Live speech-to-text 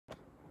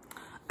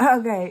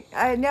Okay,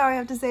 now I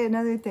have to say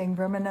another thing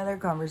from another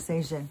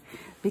conversation,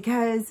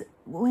 because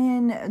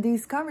when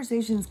these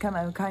conversations come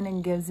up, it kind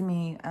of gives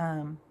me,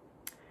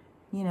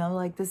 you know,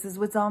 like, this is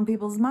what's on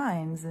people's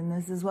minds and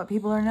this is what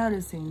people are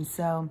noticing.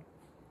 So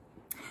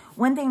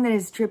one thing that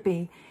is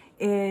trippy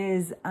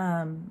is,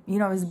 you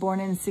know, I was born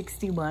in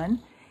 61,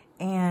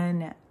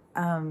 and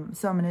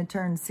so I'm going to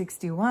turn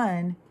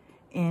 61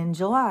 in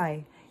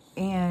July,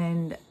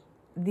 and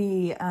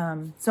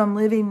so I'm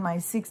living my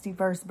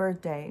 61st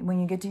birthday. When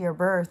you get to your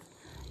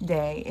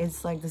birthday,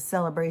 it's like the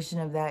celebration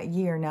of that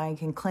year. Now you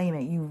can claim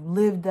it. You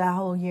lived that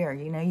whole year.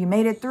 You know, you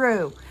made it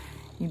through.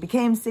 You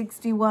became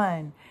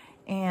 61.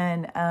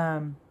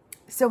 And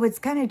so it's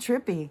kind of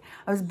trippy.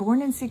 I was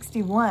born in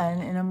 61,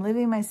 and I'm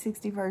living my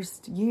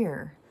 61st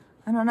year.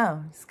 I don't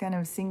know. It's kind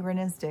of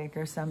synchronistic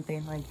or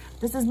something. Like,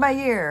 this is my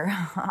year.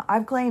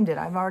 I've claimed it.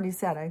 I've already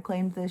said I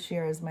claimed this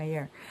year as my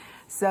year.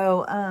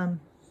 So,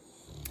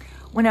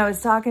 when I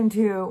was talking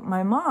to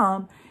my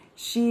mom,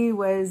 she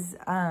was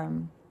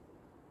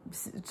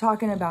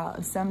talking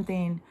about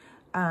something,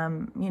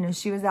 you know,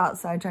 she was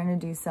outside trying to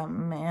do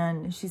something,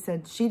 and she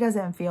said she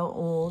doesn't feel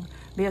old.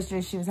 But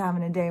yesterday she was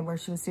having a day where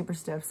she was super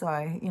stiff, so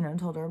I, you know,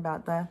 told her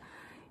about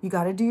you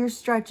got to do your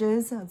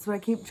stretches. That's what I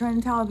keep trying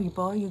to tell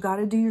people. You got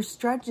to do your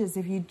stretches.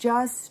 If you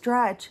just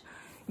stretch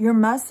your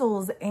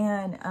muscles,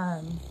 and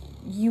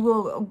you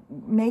will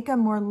make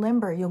them more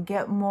limber. You'll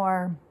get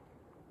more...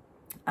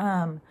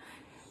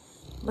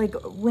 like,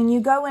 when you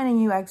go in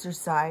and you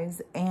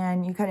exercise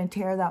and you kind of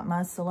tear that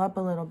muscle up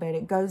a little bit,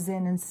 it goes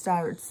in and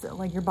starts,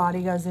 like, your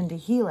body goes in to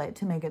heal it,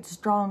 to make it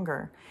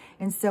stronger.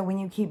 And so when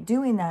you keep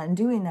doing that and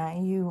doing that,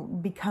 you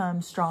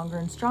become stronger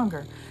and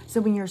stronger. So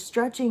when you're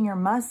stretching your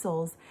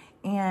muscles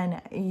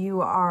and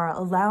you are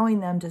allowing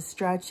them to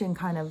stretch and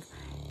kind of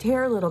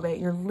tear a little bit,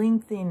 you're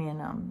lengthening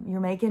them. You're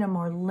making them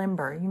more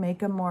limber. You make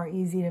them more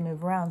easy to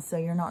move around so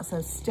you're not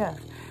so stiff.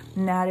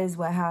 And that is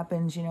what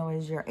happens, you know,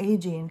 as you're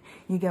aging.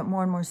 You get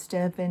more and more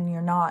stiff, and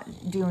you're not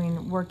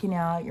working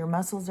out. Your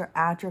muscles are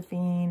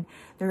atrophying.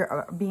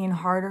 They're being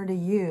harder to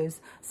use.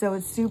 So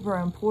it's super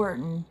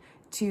important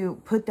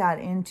to put that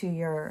into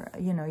your,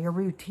 you know, your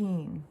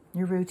routine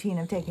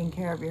of taking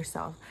care of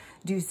yourself.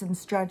 Do some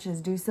stretches,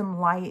 do some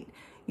light.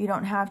 You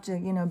don't have to,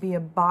 you know, be a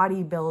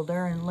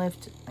bodybuilder and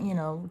lift, you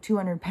know,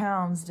 200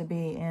 pounds to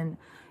be in,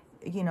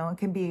 you know, it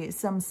can be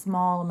some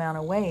small amount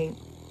of weight.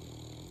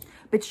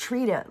 But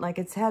treat it like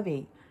it's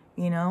heavy,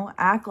 you know,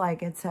 act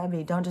like it's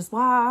heavy. Don't just,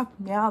 yeah,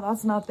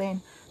 that's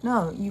nothing.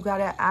 No, you got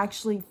to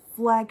actually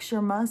flex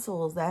your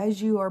muscles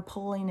as you are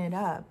pulling it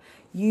up.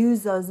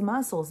 Use those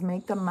muscles,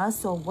 make the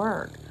muscle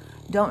work.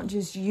 Don't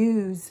just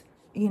use,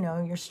 you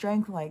know, your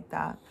strength like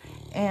that.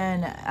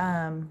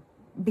 And,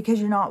 because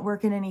you're not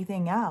working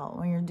anything out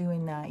when you're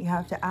doing that. You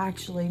have to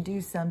actually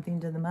do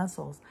something to the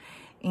muscles.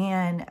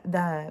 And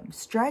the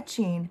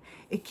stretching,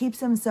 it keeps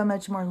them so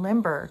much more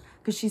limber.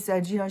 Because she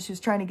said, you know, she was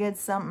trying to get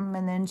something,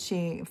 and then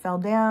she fell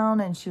down,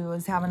 and she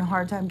was having a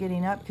hard time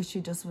getting up because she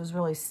just was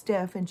really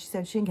stiff. And she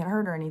said she didn't get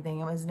hurt or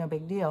anything. It was no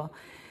big deal.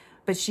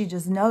 But she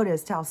just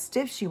noticed how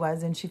stiff she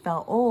was, and she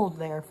felt old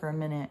there for a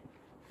minute.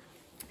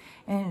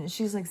 And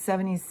she's like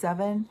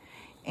 77.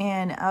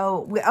 And,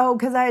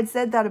 because I had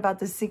said that about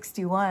the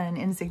 61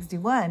 in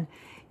 61.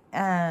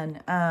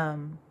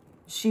 And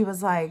she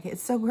was like,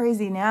 it's so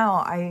crazy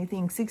now. I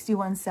think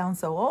 61 sounds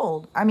so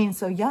old. I mean,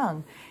 so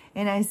young.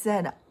 And I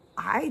said,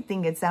 I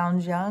think it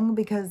sounds young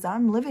because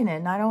I'm living it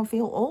and I don't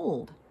feel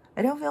old.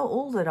 I don't feel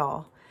old at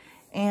all.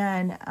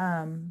 And,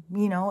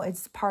 you know,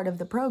 it's part of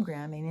the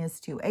programming is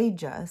to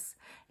age us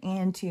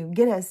and to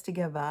get us to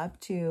give up,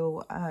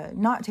 to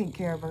not take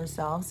care of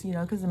ourselves, you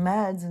know, because the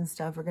meds and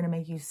stuff are going to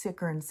make you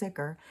sicker and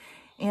sicker.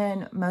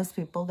 And most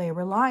people, they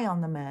rely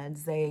on the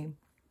meds. They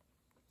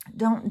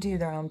don't do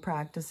their own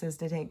practices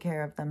to take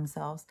care of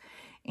themselves.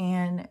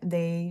 And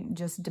they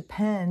just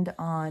depend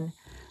on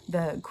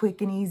the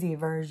quick and easy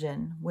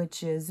version,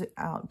 which is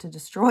out to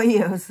destroy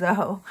you.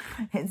 So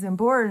it's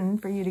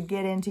important for you to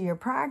get into your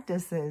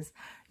practices,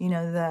 you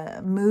know,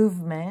 the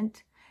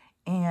movement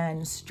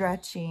and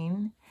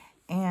stretching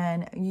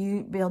and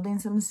you building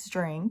some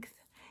strength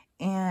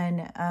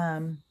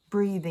and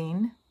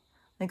breathing.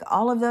 Like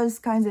all of those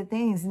kinds of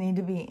things need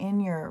to be in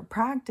your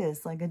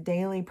practice, like a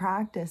daily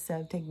practice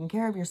of taking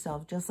care of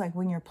yourself, just like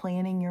when you're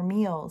planning your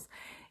meals,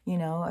 you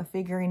know, of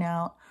figuring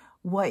out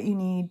what you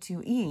need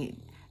to eat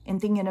and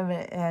thinking of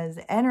it as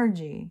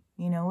energy.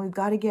 You know, we've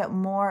got to get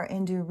more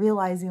into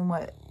realizing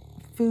what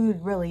food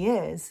really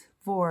is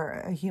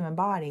for a human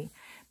body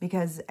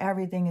because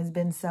everything has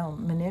been so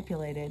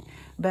manipulated.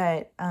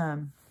 But,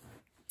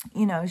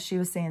 you know, she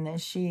was saying that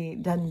she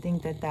doesn't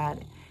think that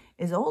that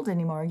is old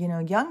anymore. You know,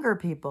 younger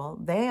people,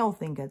 they'll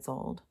think it's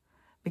old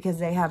because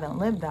they haven't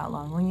lived that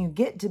long. When you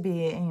get to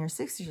be in your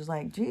 60s, you're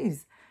like,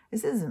 geez,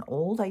 this isn't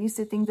old. I used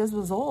to think this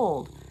was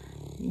old.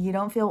 You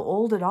don't feel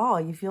old at all.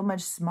 You feel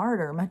much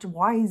smarter, much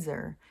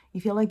wiser. You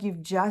feel like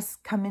you've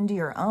just come into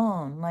your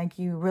own, like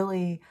you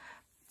really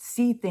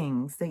see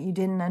things that you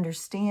didn't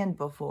understand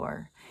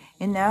before.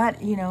 And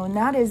that, you know, and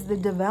that is the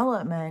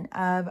development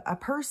of a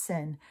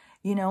person.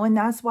 You know, and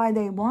that's why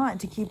they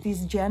want to keep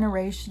these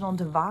generational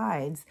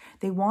divides.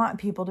 They want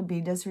people to be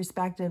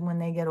disrespected when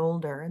they get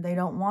older. They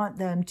don't want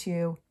them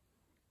to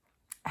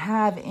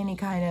have any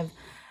kind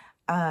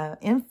of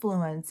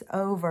influence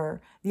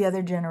over the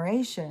other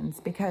generations,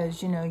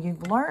 because, you know,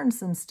 you've learned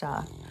some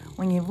stuff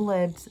when you've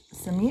lived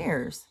some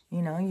years.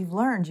 You know, you've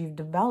learned, you've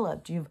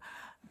developed, you've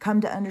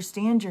come to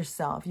understand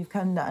yourself. You've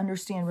come to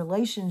understand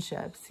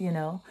relationships. You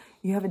know,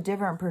 you have a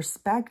different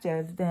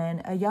perspective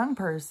than a young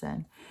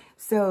person.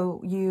 So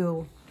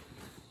you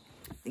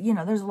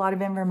know, there's a lot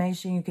of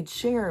information you could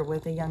share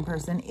with a young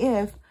person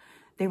if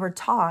they were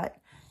taught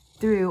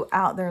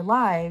throughout their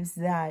lives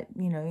that,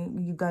 you know,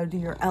 you go to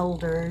your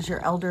elders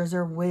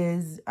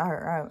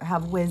are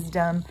have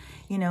wisdom,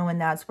 you know,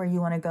 and that's where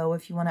you want to go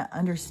if you want to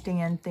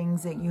understand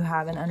things that you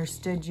haven't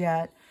understood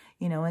yet,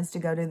 you know, is to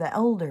go to the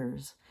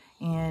elders,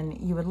 and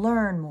you would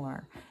learn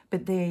more.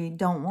 But they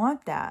don't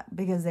want that,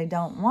 because they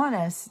don't want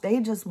us.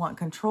 They just want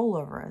control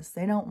over us.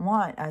 They don't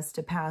want us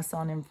to pass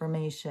on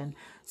information.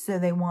 So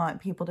they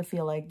want people to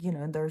feel like, you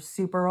know, they're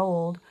super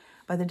old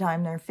by the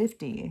time they're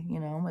 50. You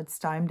know, it's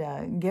time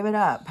to give it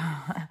up.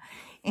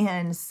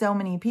 And so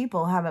many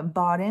people haven't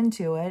bought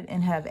into it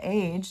and have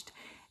aged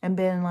and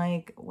been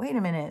like, wait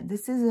a minute,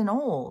 this isn't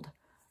old.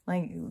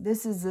 Like,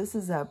 this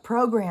is a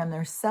program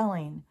they're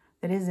selling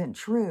that isn't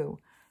true,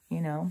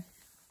 you know.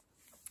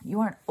 You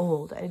aren't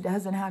old. It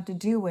doesn't have to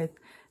do with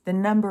the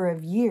number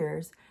of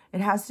years. It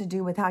has to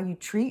do with how you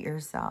treat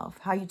yourself,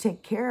 how you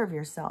take care of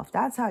yourself.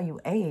 That's how you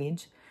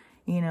age.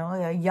 You know,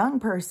 a young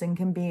person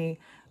can be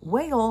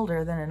way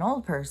older than an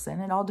old person.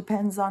 It all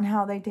depends on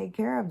how they take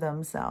care of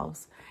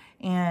themselves.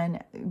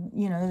 And,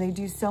 you know, they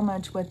do so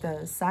much with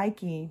the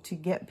psyche to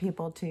get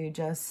people to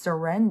just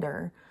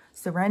surrender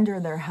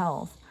their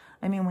health.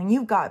 I mean, when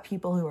you've got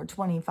people who are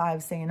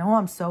 25 saying, oh,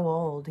 I'm so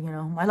old, you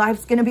know, my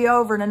life's going to be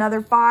over in another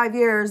 5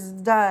 years,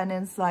 it's done.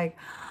 It's like,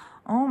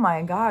 oh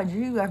my God,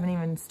 you haven't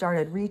even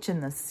started reaching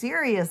the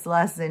serious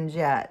lessons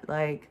yet.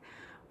 Like,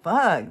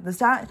 fuck,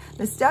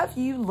 the stuff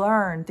you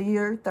learn through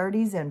your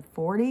 30s and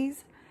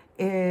 40s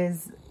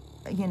is,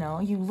 you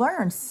know, you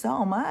learn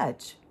so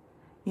much,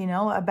 you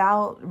know,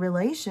 about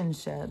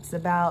relationships,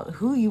 about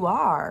who you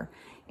are.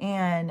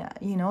 And,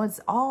 you know, it's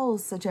all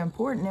such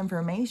important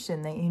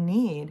information that you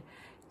need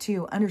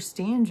to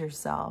understand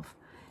yourself.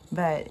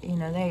 But, you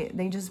know,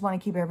 they just want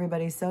to keep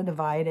everybody so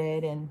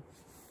divided and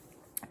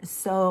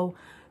so,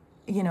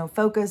 you know,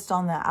 focused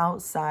on the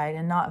outside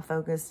and not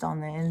focused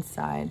on the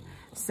inside.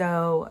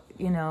 So,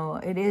 you know,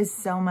 it is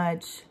so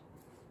much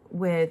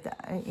with,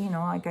 you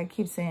know, like I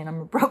keep saying,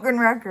 I'm a broken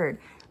record.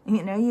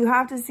 You know, you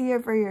have to see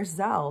it for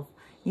yourself.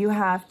 You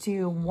have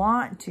to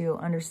want to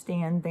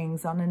understand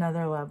things on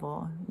another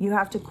level. You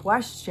have to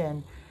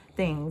question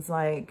things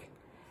like,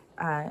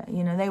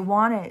 you know, they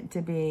want it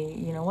to be,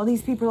 you know, well,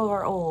 these people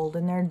are old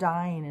and they're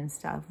dying and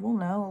stuff. Well,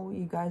 no,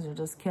 you guys are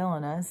just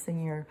killing us,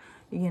 and you're,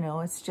 you know,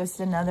 it's just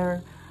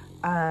another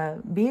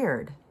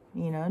beard,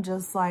 you know,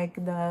 just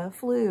like the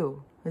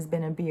flu has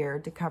been a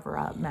beard to cover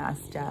up mass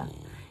death,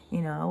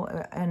 you know,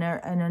 and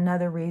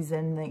another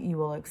reason that you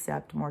will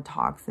accept more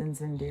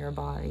toxins into your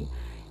body.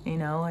 You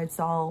know, it's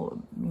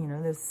all, you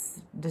know,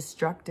 this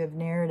destructive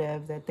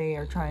narrative that they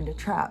are trying to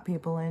trap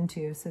people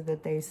into so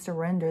that they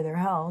surrender their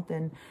health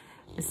and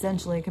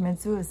essentially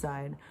commit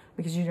suicide.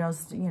 Because you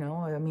just, you know,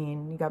 I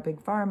mean, you got Big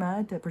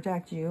Pharma to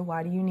protect you.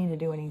 Why do you need to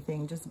do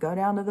anything? Just go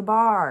down to the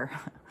bar,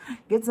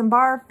 get some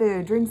bar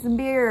food, drink some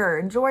beer,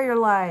 enjoy your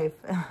life.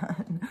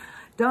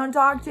 Don't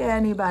talk to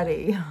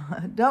anybody.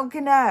 Don't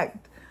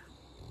connect.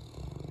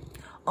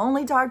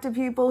 Only talk to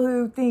people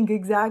who think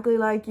exactly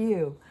like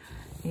you.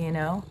 You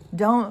know,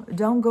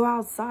 don't go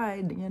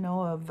outside, you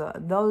know,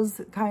 of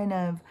those kind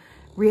of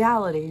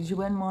realities. You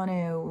wouldn't want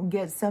to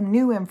get some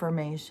new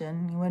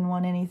information. You wouldn't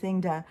want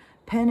anything to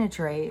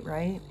penetrate,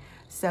 right?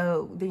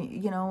 So,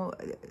 you know,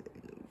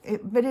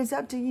 but it's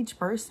up to each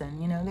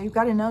person. You know, they've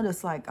got to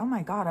notice, like, oh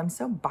my God, I'm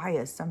so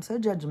biased. I'm so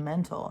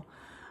judgmental.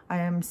 I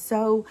am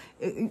so,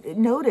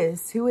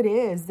 notice who it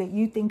is that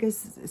you think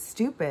is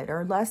stupid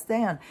or less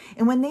than.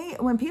 And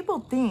when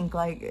people think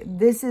like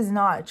this is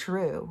not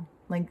true,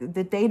 like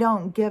that they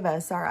don't give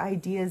us our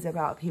ideas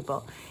about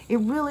people, it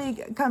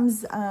really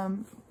comes,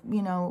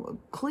 you know,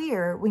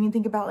 clear when you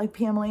think about like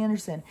Pamela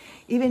Anderson.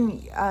 Even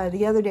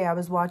the other day I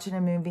was watching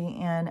a movie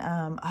and,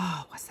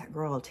 oh, what's that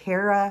girl?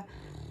 Tara,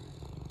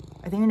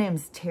 I think her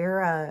name's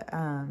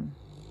Tara,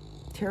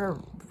 Tara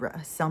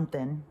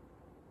something.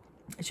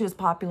 She was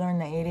popular in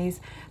the 80s,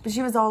 but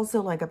she was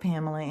also like a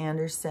Pamela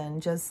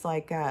Anderson, just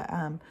like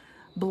a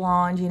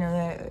blonde, you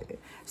know,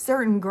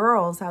 certain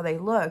girls, how they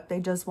look, they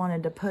just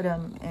wanted to put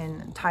them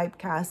and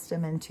typecast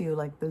them into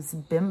like this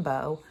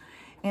bimbo.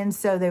 And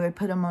so they would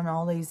put them on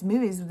all these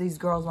movies. These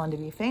girls wanted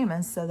to be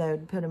famous, so they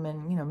would put them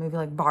in, you know, maybe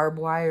like Barbed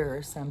Wire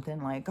or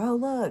something, like, oh,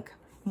 look,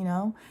 you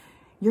know,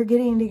 you're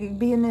getting to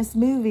be in this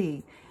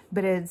movie.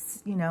 But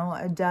it's, you know,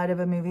 a dud of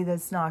a movie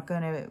that's not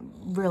going to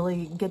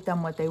really get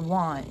them what they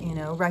want, you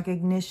know,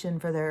 recognition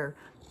for their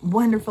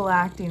wonderful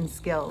acting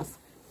skills.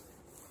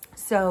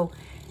 So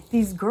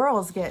these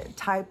girls get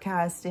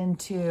typecast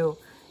into,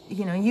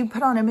 you know, you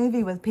put on a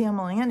movie with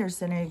Pamela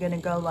Anderson, are you going to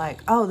go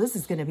like, oh, this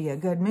is going to be a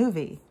good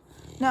movie?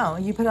 No,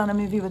 you put on a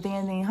movie with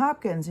Anthony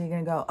Hopkins, you're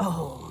going to go,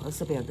 oh, this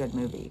will be a good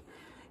movie.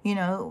 You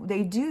know,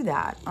 they do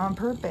that on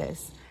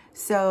purpose.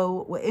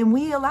 So, and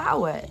we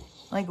allow it.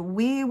 Like,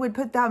 we would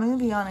put that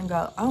movie on and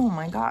go, oh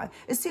my God.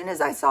 As soon as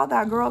I saw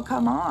that girl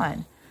come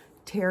on,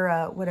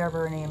 Tara,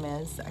 whatever her name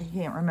is, I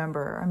can't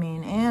remember. I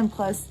mean, and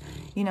plus,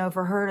 you know,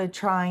 for her to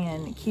try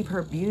and keep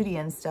her beauty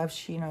and stuff,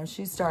 she, you know,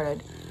 she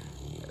started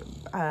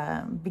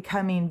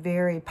becoming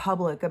very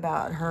public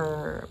about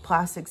her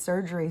plastic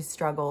surgery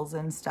struggles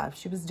and stuff.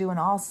 She was doing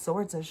all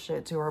sorts of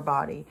shit to her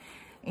body,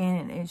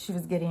 and she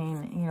was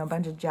getting, you know, a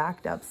bunch of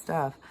jacked up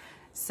stuff.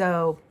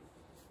 So,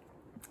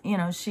 you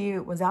know, she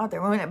was out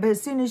there. But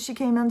as soon as she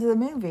came into the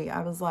movie,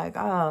 I was like,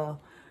 oh,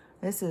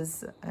 this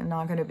is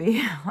not going to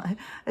be,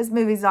 this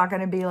movie's not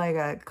going to be like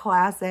a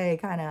class A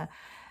kind of.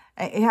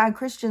 It had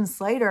Christian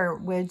Slater,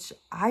 which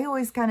I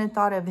always kind of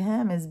thought of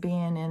him as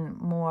being in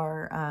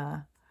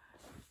more,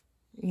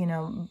 you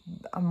know,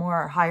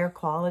 more higher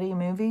quality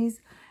movies.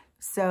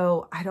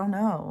 So I don't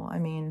know. I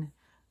mean,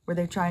 were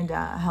they trying to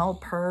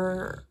help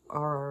her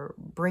or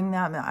bring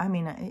that? I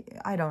mean,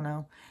 I don't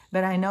know.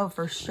 But I know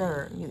for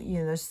sure, you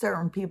know, there's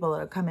certain people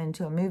that come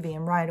into a movie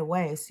and right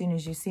away, as soon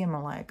as you see them,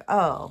 are like,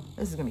 oh,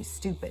 this is going to be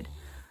stupid.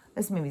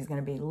 This movie's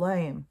going to be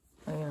lame.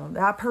 You know,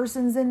 that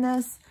person's in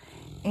this.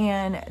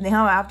 And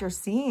now after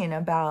seeing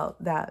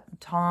about that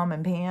Tommy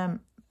and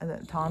Pam,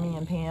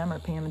 or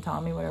Pam and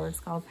Tommy, whatever it's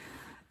called,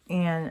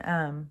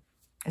 and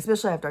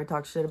especially after I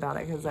talked shit about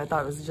it, because I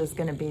thought it was just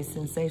going to be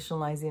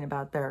sensationalizing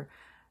about their,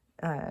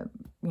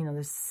 you know,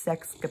 the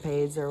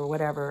sexcapades or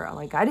whatever.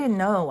 Like, I didn't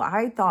know.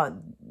 I thought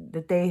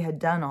that they had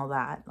done all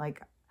that.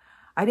 Like,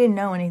 I didn't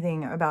know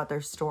anything about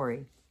their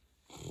story.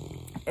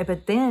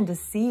 But then to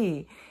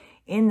see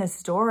in the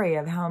story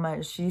of how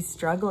much she's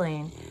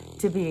struggling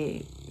to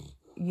be,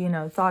 you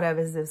know, thought of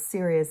as a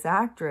serious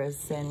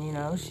actress, and, you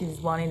know, she's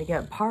wanting to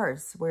get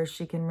parts where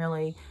she can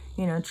really,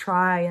 you know,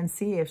 try and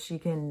see if she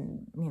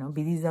can, you know,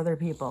 be these other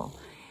people.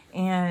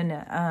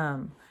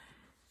 And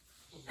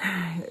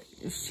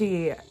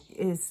she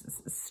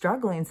is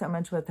struggling so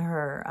much with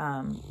her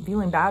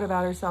feeling bad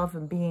about herself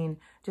and being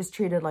just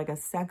treated like a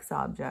sex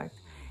object.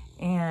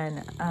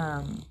 And,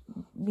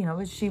 you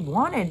know, she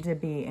wanted to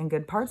be in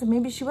good parts, and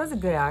maybe she was a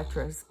good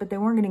actress, but they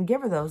weren't going to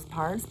give her those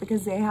parts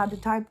because they had to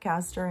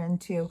typecast her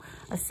into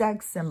a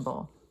sex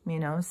symbol, you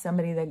know,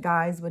 somebody that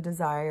guys would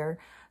desire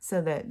so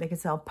that they could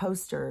sell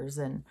posters.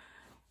 And,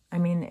 I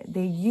mean,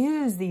 they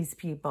use these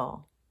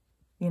people,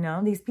 you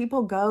know, these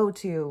people go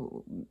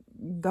to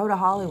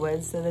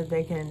Hollywood so that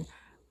they can,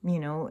 you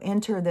know,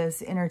 enter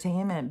this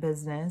entertainment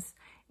business,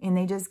 and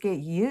they just get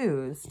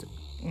used,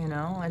 you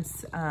know.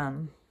 It's,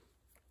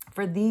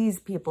 for these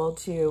people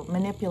to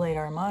manipulate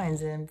our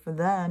minds and for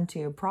them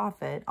to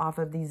profit off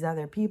of these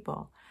other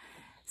people.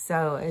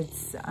 So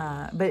it's,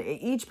 but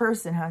each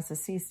person has to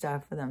see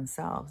stuff for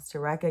themselves to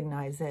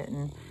recognize it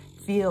and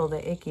feel the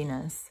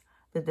ickiness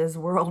that this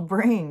world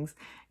brings.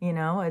 You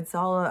know, it's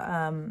all,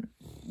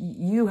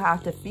 you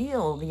have to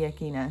feel the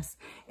ickiness.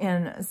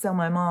 And so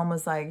my mom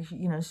was like,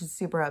 you know, she's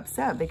super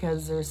upset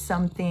because there's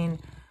something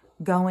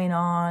going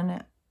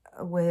on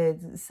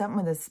with something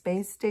with the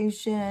space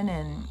station,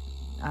 and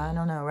I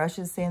don't know,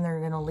 Russia's saying they're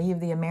going to leave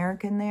the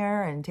American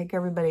there and take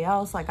everybody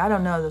else. Like, I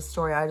don't know the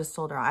story. I just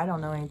told her I don't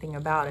know anything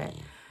about it.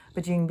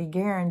 But you can be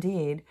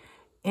guaranteed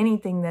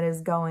anything that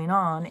is going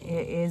on,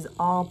 it is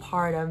all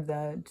part of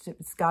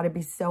it's got to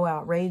be so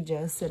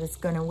outrageous that it's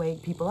going to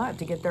wake people up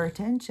to get their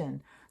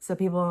attention. So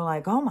people are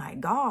like, oh my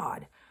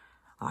God,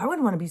 I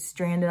wouldn't want to be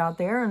stranded out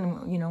there.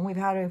 And, you know, we've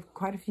had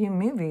quite a few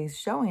movies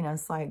showing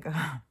us like,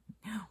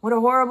 what a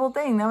horrible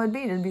thing that would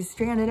be to be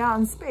stranded out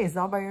in space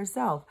all by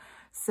yourself.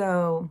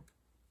 So,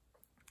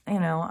 you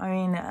know, I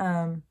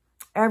mean,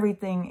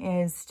 everything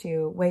is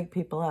to wake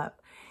people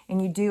up.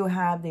 And you do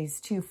have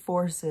these two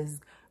forces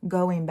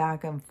going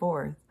back and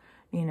forth.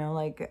 You know,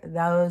 like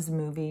those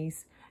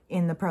movies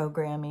in the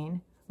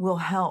programming will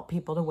help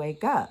people to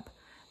wake up,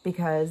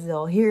 because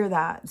they'll hear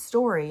that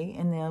story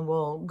and then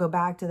we'll go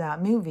back to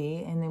that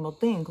movie and then we'll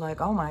think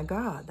like, oh my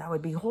God, that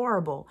would be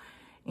horrible.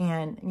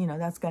 And, you know,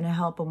 that's going to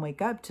help them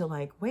wake up to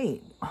like,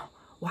 wait,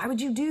 why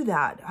would you do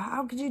that?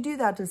 How could you do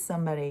that to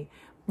somebody?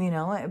 You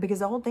know, because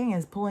the whole thing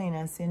is pulling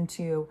us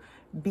into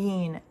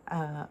being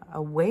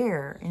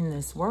aware in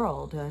this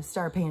world, to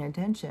start paying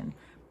attention,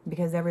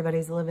 because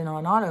everybody's living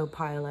on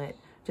autopilot,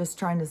 just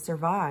trying to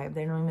survive.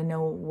 They don't even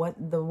know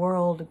what the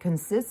world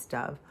consists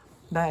of.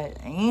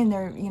 And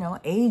they're, you know,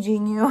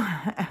 aging you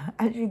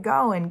as you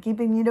go and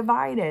keeping you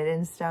divided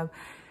and stuff.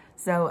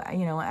 So,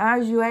 you know,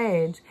 as you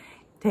age,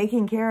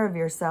 taking care of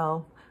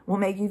yourself will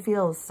make you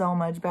feel so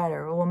much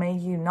better. It will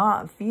make you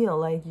not feel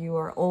like you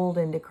are old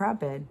and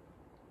decrepit.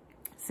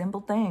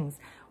 Simple things.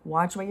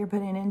 Watch what you're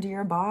putting into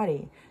your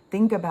body.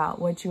 Think about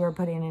what you are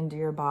putting into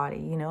your body.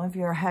 You know, if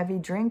you're a heavy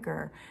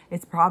drinker,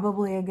 it's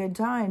probably a good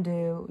time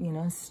to, you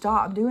know,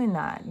 stop doing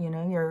that. You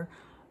know, your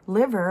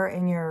liver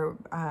and your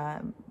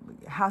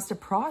has to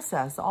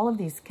process all of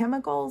these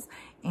chemicals,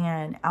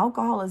 and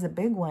alcohol is a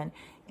big one.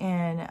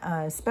 And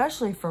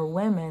especially for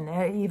women,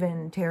 it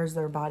even tears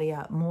their body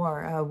up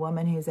more. A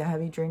woman who's a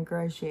heavy drinker,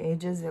 as she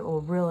ages, it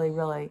will really,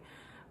 really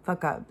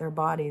fuck up their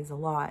bodies a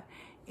lot.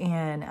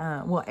 And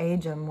will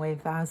age them way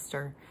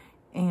faster.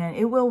 And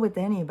it will with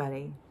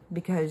anybody,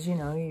 because, you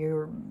know,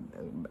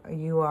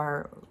 you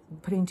are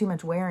putting too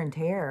much wear and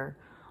tear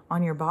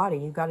on your body.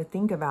 You've got to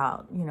think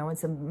about, you know,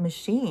 it's a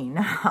machine.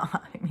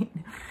 I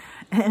mean,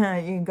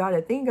 you got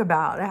to think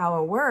about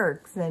how it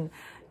works, and,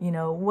 you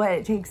know, what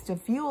it takes to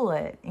fuel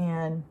it,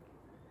 and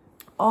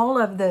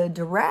all of the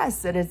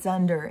duress that it's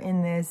under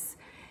in this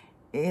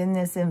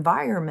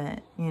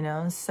environment, you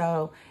know.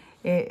 So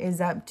it is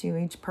up to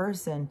each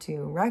person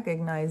to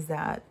recognize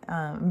that.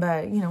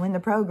 But, you know, in the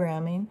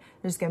programming,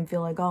 they're just going to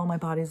feel like, oh, my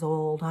body's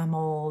old, I'm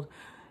old.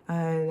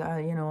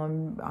 You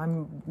know,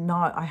 I'm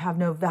not, I have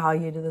no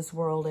value to this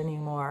world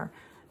anymore.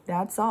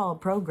 That's all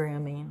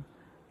programming,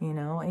 you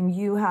know, and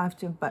you have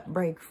to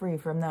break free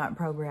from that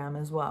program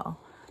as well,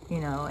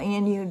 you know,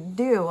 and you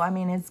do. I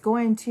mean, it's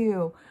going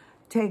to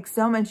take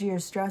so much of your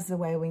stress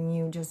away when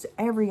you just,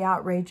 every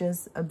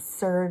outrageous,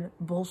 absurd,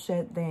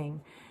 bullshit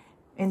thing,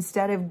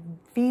 instead of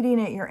feeding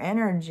it your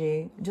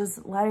energy,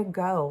 just let it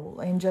go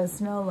and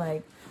just know,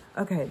 like,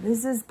 okay,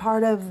 this is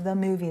part of the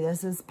movie.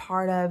 This is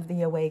part of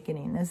the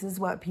awakening. This is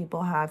what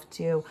people have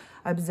to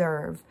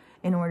observe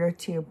in order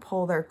to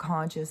pull their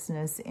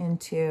consciousness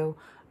into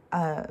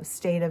a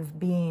state of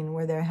being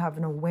where they have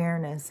an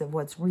awareness of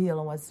what's real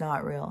and what's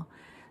not real.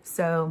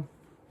 So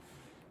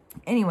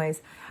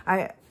anyways,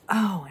 and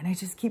I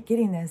just keep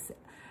getting this.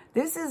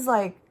 This is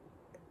like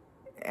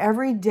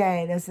every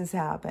day this has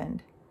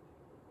happened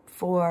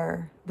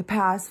for the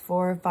past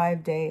 4 or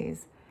 5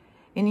 days.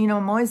 And, you know,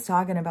 I'm always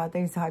talking about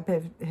these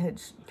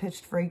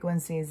high-pitched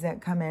frequencies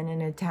that come in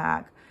and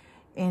attack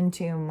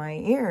into my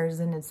ears,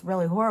 and it's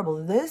really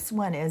horrible. This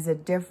one is a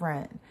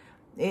different,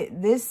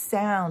 this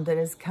sound that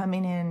is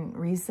coming in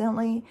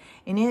recently,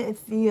 and it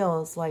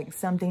feels like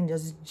something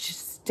just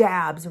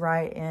stabs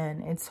right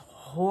in. It's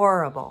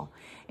horrible.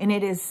 And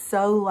it is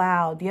so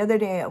loud. The other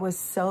day, it was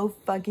so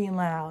fucking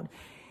loud,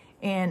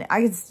 and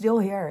I could still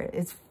hear it.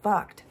 It's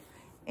fucked.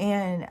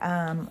 And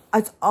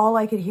it's all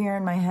I could hear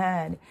in my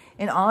head.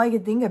 And all I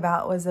could think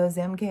about was those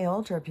MK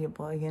Ultra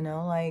people, you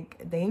know, like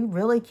they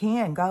really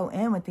can go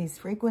in with these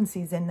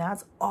frequencies, and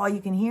that's all you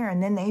can hear.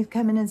 And then they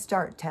come in and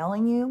start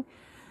telling you,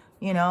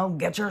 you know,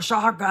 get your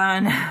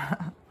shotgun.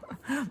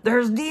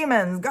 There's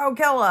demons, go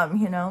kill them,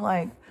 you know,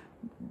 like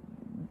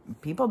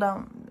people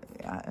don't,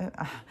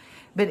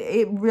 but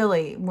it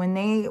really,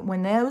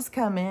 when those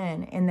come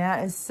in and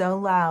that is so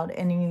loud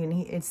and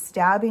it's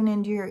stabbing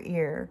into your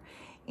ear,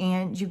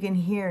 and you can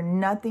hear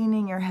nothing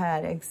in your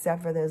head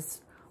except for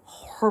this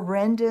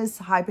horrendous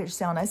high-pitched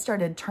sound. I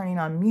started turning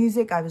on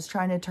music. I was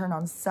trying to turn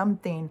on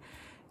something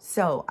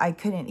so I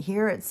couldn't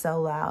hear it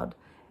so loud.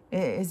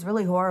 It's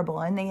really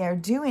horrible. And they are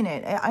doing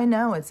it. I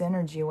know it's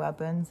energy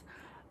weapons.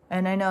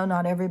 And I know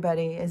not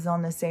everybody is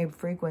on the same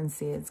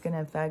frequency. It's going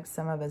to affect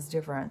some of us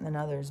different than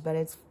others. But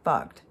it's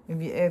fucked.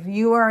 If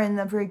you are in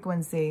the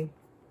frequency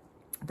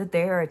that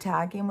they are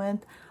attacking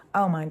with,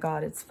 oh my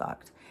God, it's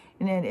fucked.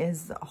 And it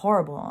is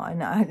horrible.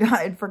 And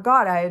I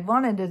forgot I had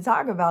wanted to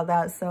talk about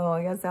that. So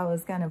I guess I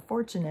was kind of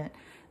fortunate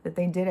that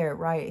they did it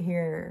right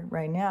here,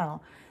 right now.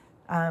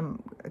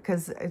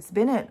 Because it's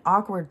been at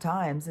awkward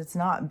times. It's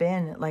not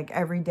been like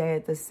every day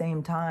at the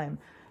same time.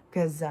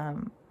 Because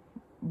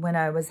when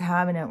I was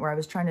having it where I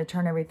was trying to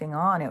turn everything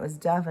on, it was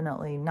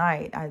definitely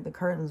night. The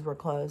curtains were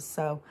closed.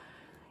 So,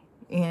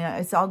 you know,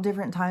 it's all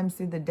different times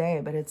through the day.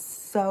 But it's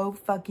so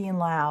fucking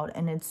loud.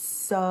 And it's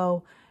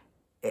so...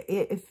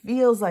 It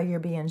feels like you're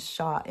being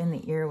shot in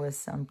the ear with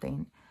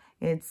something.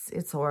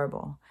 It's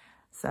horrible.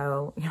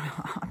 So, you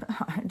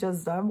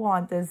know, I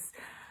want this.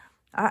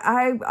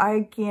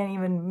 I can't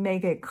even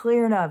make it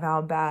clear enough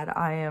how bad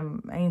I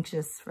am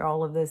anxious for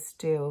all of this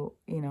to,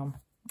 you know,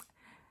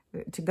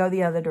 to go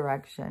the other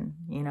direction.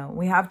 You know,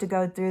 we have to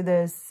go through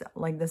this,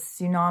 like the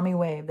tsunami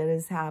wave that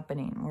is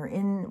happening. We're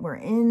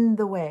in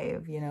the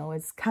wave, you know,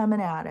 it's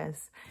coming at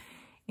us.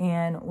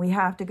 And we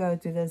have to go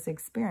through this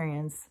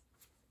experience.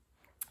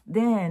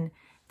 Then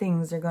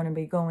things are going to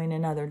be going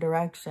another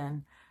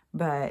direction.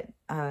 But,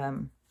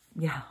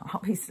 yeah,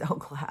 I'll be so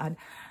glad.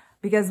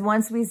 Because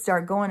once we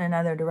start going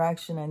another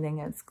direction, I think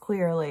it's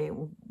clearly,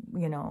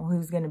 you know,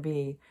 who's going to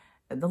be,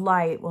 the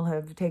light will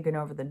have taken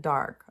over the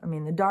dark. I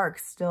mean, the dark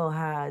still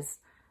has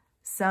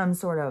some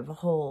sort of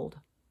hold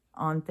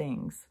on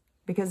things.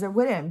 Because there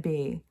wouldn't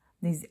be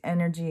these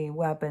energy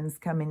weapons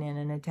coming in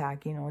and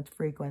attacking, you know, with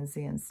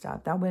frequency and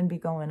stuff. That wouldn't be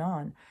going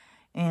on.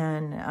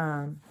 And,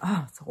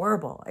 oh, it's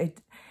horrible.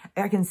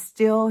 I can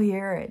still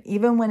hear it.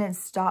 Even when it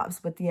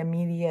stops with the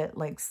immediate,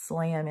 like,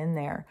 slam in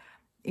there,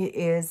 it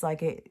is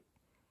like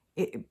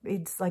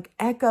it's like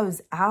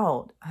echoes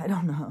out. I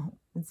don't know.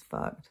 It's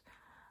fucked.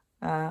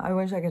 I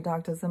wish I could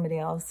talk to somebody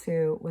else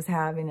who was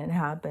having it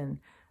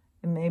happen.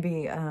 And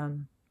maybe,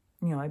 you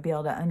know, I'd be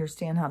able to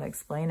understand how to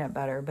explain it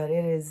better. But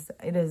it's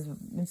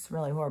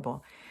really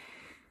horrible.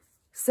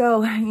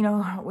 So, you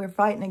know, we're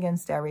fighting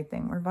against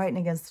everything. We're fighting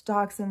against the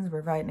toxins.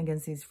 We're fighting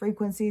against these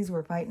frequencies.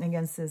 We're fighting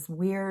against this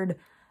weird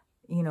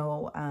you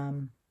know,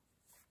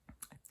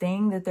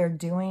 thing that they're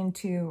doing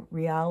to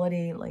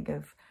reality, like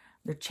if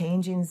they're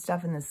changing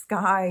stuff in the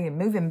sky and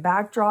moving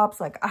backdrops,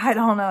 like I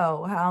don't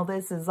know how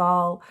this is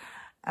all,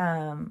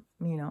 you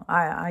know,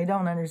 I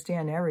don't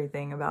understand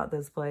everything about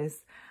this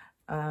place,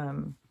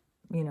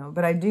 you know,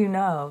 but I do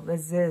know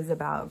this is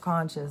about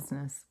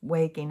consciousness,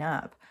 waking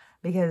up,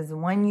 because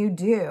when you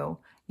do,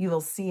 you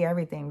will see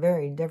everything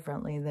very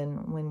differently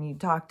than when you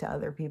talk to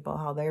other people,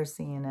 how they're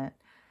seeing it.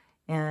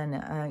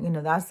 And, you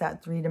know, that's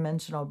that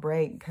three-dimensional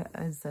break.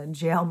 It's a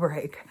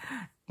jailbreak,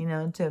 you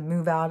know, to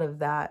move out of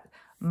that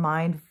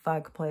mind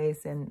fuck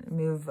place and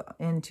move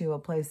into a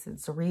place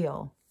that's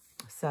real.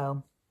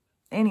 So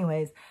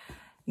anyways,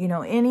 you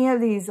know, any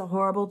of these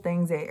horrible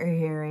things that you're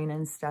hearing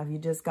and stuff, you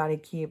just got to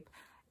keep,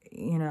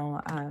 you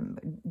know,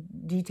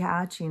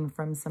 detaching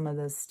from some of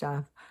this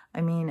stuff. I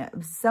mean,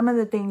 some of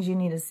the things you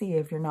need to see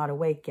if you're not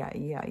awake yet.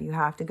 Yeah, you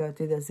have to go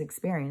through this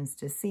experience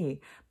to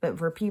see. But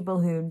for people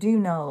who do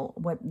know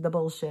what the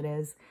bullshit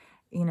is,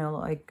 you know,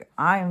 like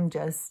I'm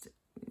just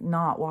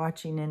not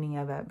watching any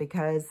of it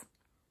because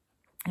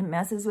it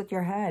messes with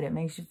your head. It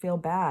makes you feel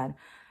bad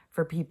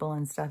for people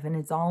and stuff. And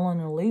it's all an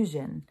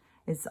illusion.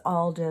 It's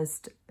all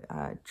just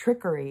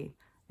trickery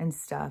and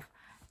stuff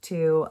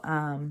to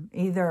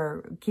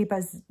either keep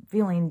us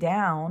feeling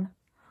down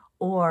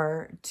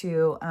or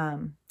to,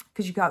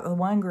 because you got the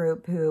one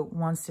group who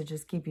wants to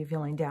just keep you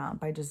feeling down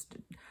by just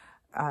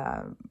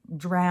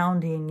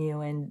drowning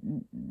you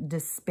in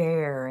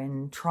despair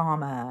and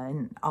trauma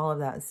and all of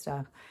that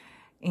stuff.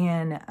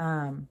 And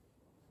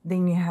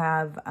then you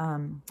have,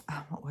 oh,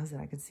 what was it?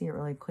 I could see it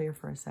really clear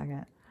for a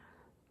second.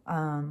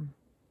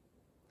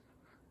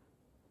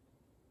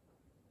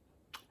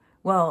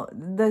 Well,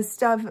 the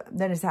stuff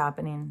that is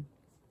happening,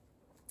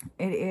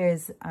 it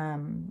is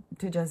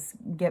to just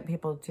get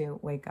people to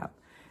wake up.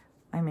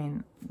 I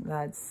mean,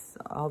 that's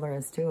all there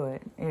is to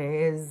it. It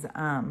is,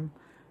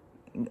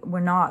 we're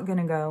not going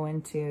to go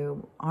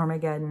into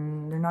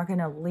Armageddon. They're not going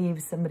to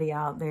leave somebody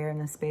out there in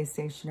the space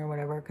station or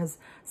whatever, because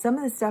some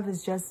of this stuff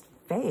is just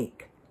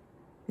fake.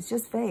 It's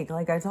just fake.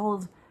 Like I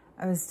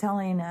was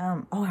telling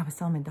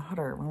my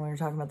daughter when we were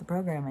talking about the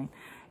programming,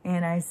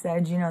 and I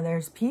said, you know,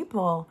 there's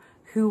people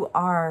who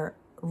are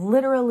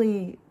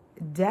literally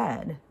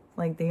dead.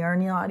 Like they are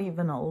not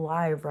even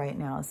alive right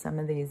now, some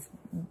of these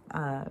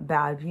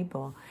bad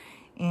people.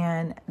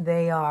 And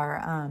they are,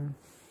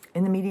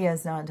 and the media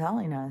is not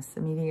telling us.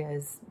 The media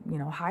is, you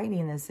know,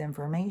 hiding this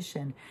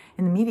information.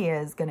 And the media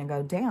is going to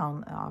go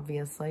down,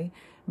 obviously.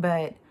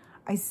 But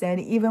I said,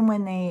 even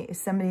when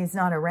somebody's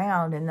not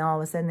around and all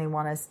of a sudden they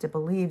want us to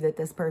believe that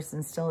this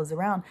person still is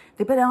around,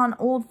 they put on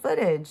old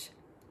footage.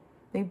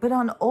 They put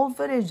on old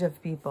footage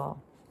of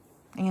people.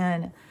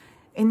 And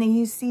they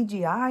use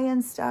CGI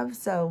and stuff.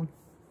 So,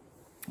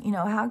 you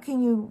know, how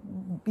can you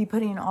be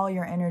putting all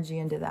your energy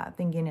into that,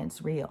 thinking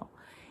it's real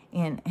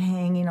and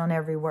hanging on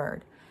every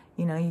word?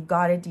 You know, you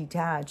got to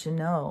detach and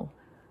know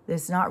that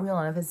it's not real.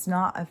 And if it's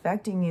not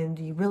affecting you,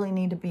 do you really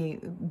need to be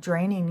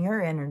draining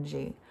your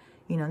energy?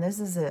 You know, this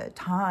is a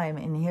time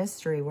in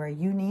history where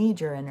you need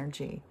your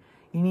energy.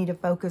 You need to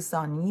focus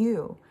on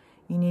you.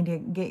 You need to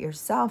get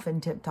yourself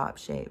in tip-top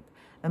shape,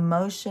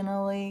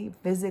 emotionally,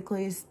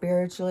 physically,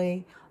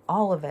 spiritually,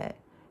 all of it.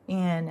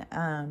 And,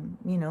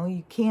 you know,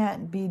 you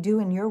can't be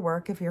doing your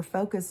work if you're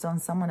focused on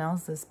someone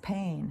else's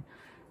pain.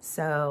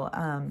 So,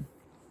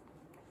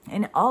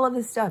 and all of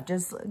this stuff,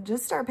 just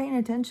start paying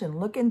attention,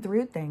 looking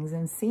through things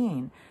and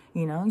seeing,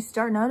 you know, you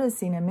start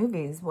noticing in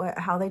movies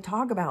how they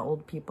talk about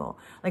old people.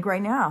 Like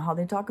right now, how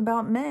they talk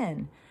about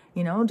men,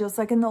 you know, just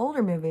like in the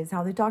older movies,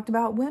 how they talked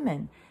about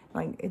women.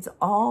 Like it's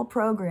all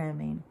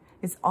programming.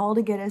 It's all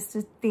to get us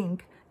to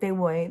think the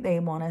way they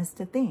want us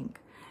to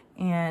think.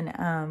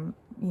 And,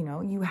 you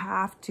know, you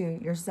have to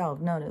yourself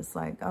notice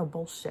like, oh,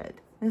 bullshit.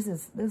 This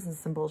is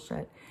some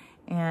bullshit.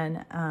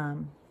 And,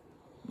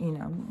 you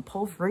know,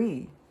 pull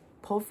free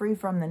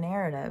from the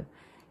narrative.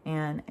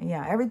 And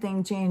yeah,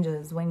 everything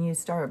changes when you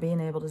start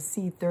being able to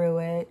see through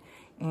it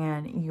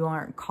and you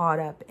aren't caught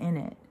up in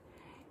it.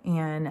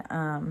 And,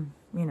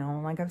 you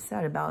know, like I've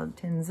said about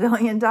 10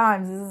 zillion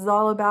times, this is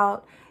all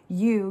about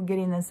you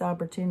getting this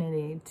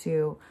opportunity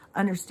to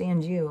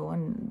understand you.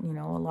 And, you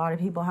know, a lot of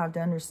people have to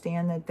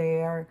understand that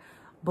they are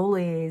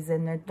bullies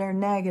and that they're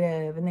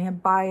negative and they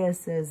have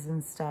biases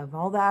and stuff.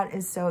 All that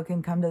is so it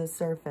can come to the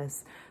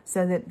surface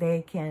so that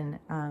they can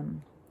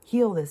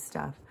heal this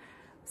stuff.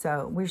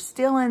 So we're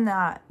still in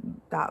that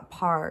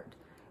part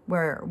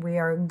where we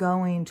are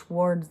going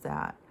towards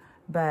that,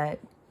 but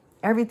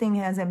everything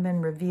hasn't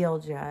been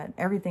revealed yet.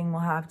 Everything will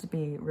have to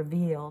be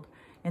revealed,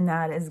 and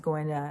that is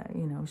going to,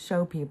 you know,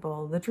 show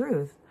people the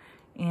truth.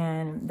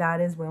 And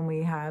that is when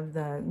we have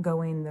the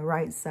going the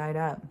right side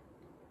up,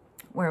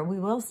 where we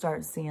will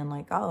start seeing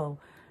like, oh,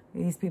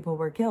 these people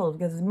were killed,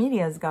 because the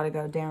media has got to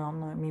go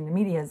down. I mean, the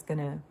media is going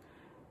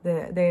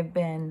to, they've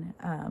been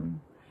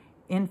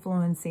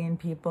influencing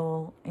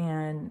people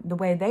and the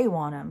way they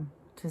want them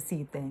to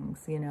see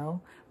things, you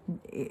know.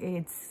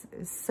 It's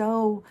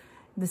so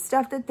the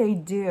stuff that they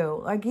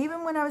do, like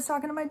even when I was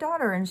talking to my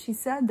daughter and she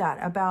said that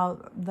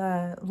about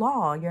the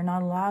law, you're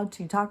not allowed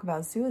to talk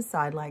about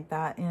suicide like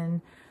that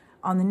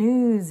on the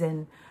news,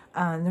 and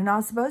they're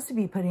not supposed to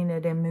be putting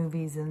it in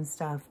movies and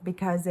stuff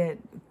because it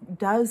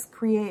does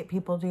create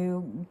people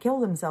to kill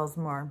themselves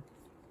more.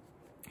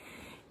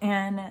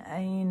 And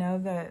you know,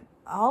 that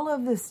all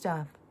of this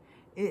stuff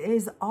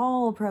is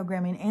all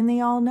programming, and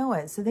they all know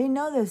it. So they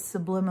know this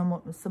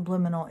subliminal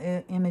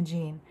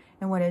imaging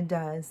and what it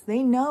does.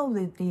 They know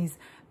that these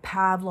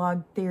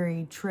Pavlov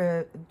theory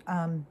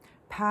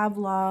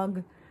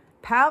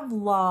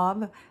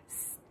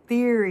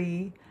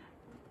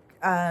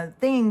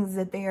things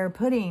that they are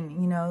putting,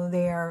 you know,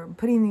 they are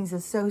putting these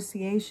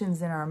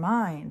associations in our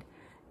mind,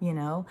 you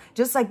know,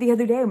 just like the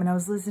other day when I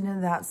was listening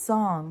to that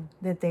song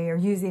that they are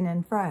using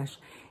in Fresh.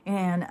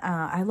 And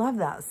I love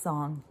that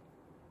song.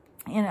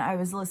 And I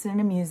was listening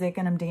to music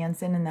and I'm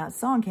dancing and that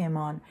song came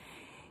on.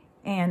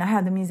 And I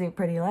had the music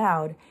pretty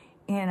loud.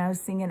 And I was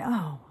thinking,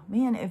 oh,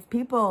 man, if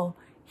people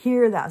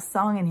hear that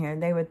song in here,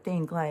 they would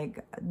think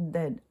like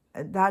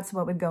that's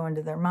what would go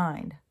into their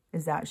mind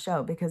is that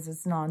show, because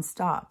it's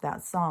nonstop.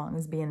 That song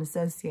is being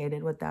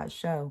associated with that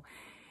show.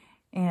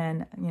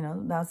 And, you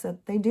know, that's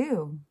what they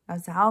do.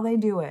 That's how they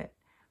do it.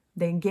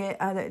 They get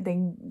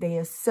they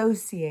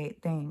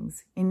associate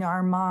things in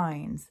our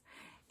minds.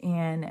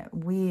 And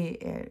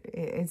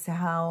it's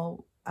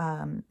how,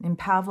 in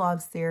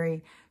Pavlov's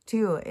theory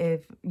too,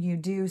 if you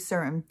do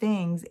certain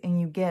things and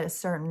you get a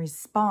certain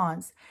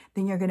response,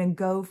 then you're going to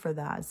go for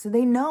that. So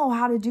they know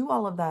how to do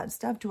all of that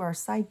stuff to our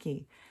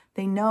psyche.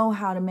 They know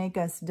how to make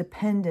us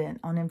dependent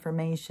on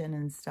information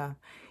and stuff.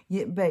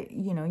 But,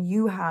 you know,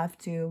 you have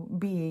to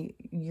be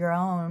your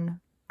own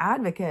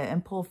advocate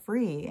and pull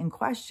free and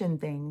question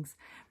things.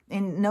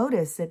 And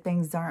notice that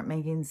things aren't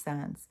making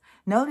sense.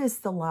 Notice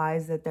the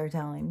lies that they're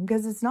telling,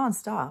 because it's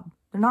nonstop.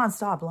 They're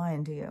nonstop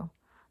lying to you.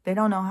 They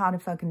don't know how to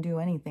fucking do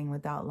anything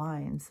without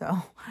lying.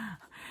 So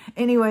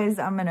anyways,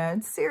 I'm going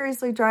to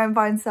seriously try and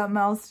find something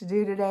else to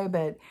do today.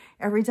 But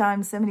every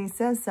time somebody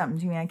says something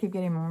to me, I keep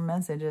getting more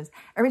messages.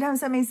 Every time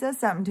somebody says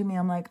something to me,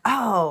 I'm like,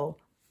 oh,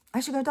 I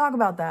should go talk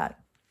about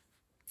that.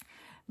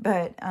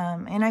 But,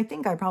 and I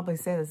think I probably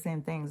say the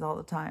same things all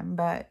the time,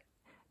 but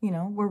you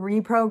know, we're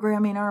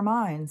reprogramming our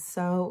minds.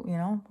 So, you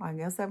know, I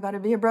guess I've got to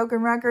be a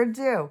broken record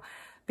too,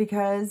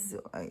 because,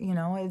 you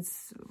know,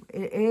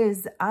 it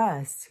is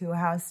us who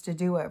has to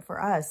do it for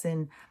us.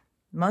 And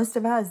most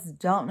of us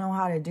don't know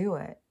how to do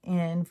it.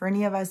 And for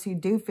any of us who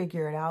do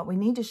figure it out, we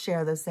need to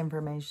share this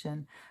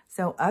information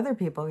so other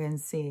people can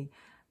see,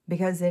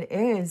 because it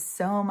is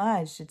so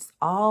much. It's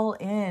all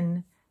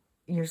in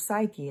your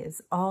psyche.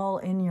 It's all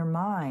in your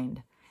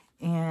mind.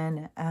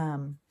 And,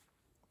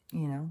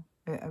 you know,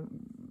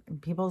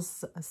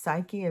 people's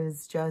psyche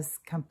is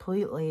just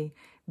completely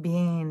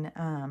being,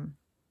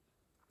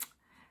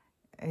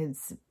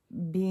 it's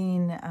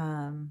being,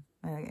 and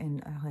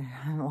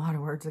a lot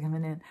of words are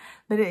coming in,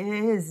 but it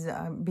is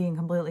being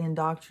completely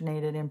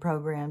indoctrinated and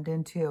programmed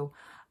into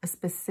a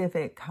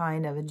specific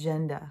kind of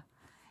agenda.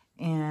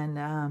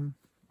 And,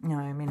 you know,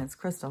 I mean, it's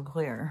crystal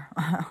clear.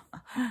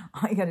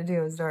 All you got to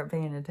do is start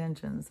paying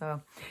attention.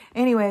 So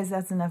anyways,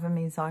 that's enough of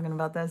me talking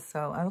about this.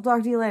 So I will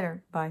talk to you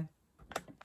later. Bye.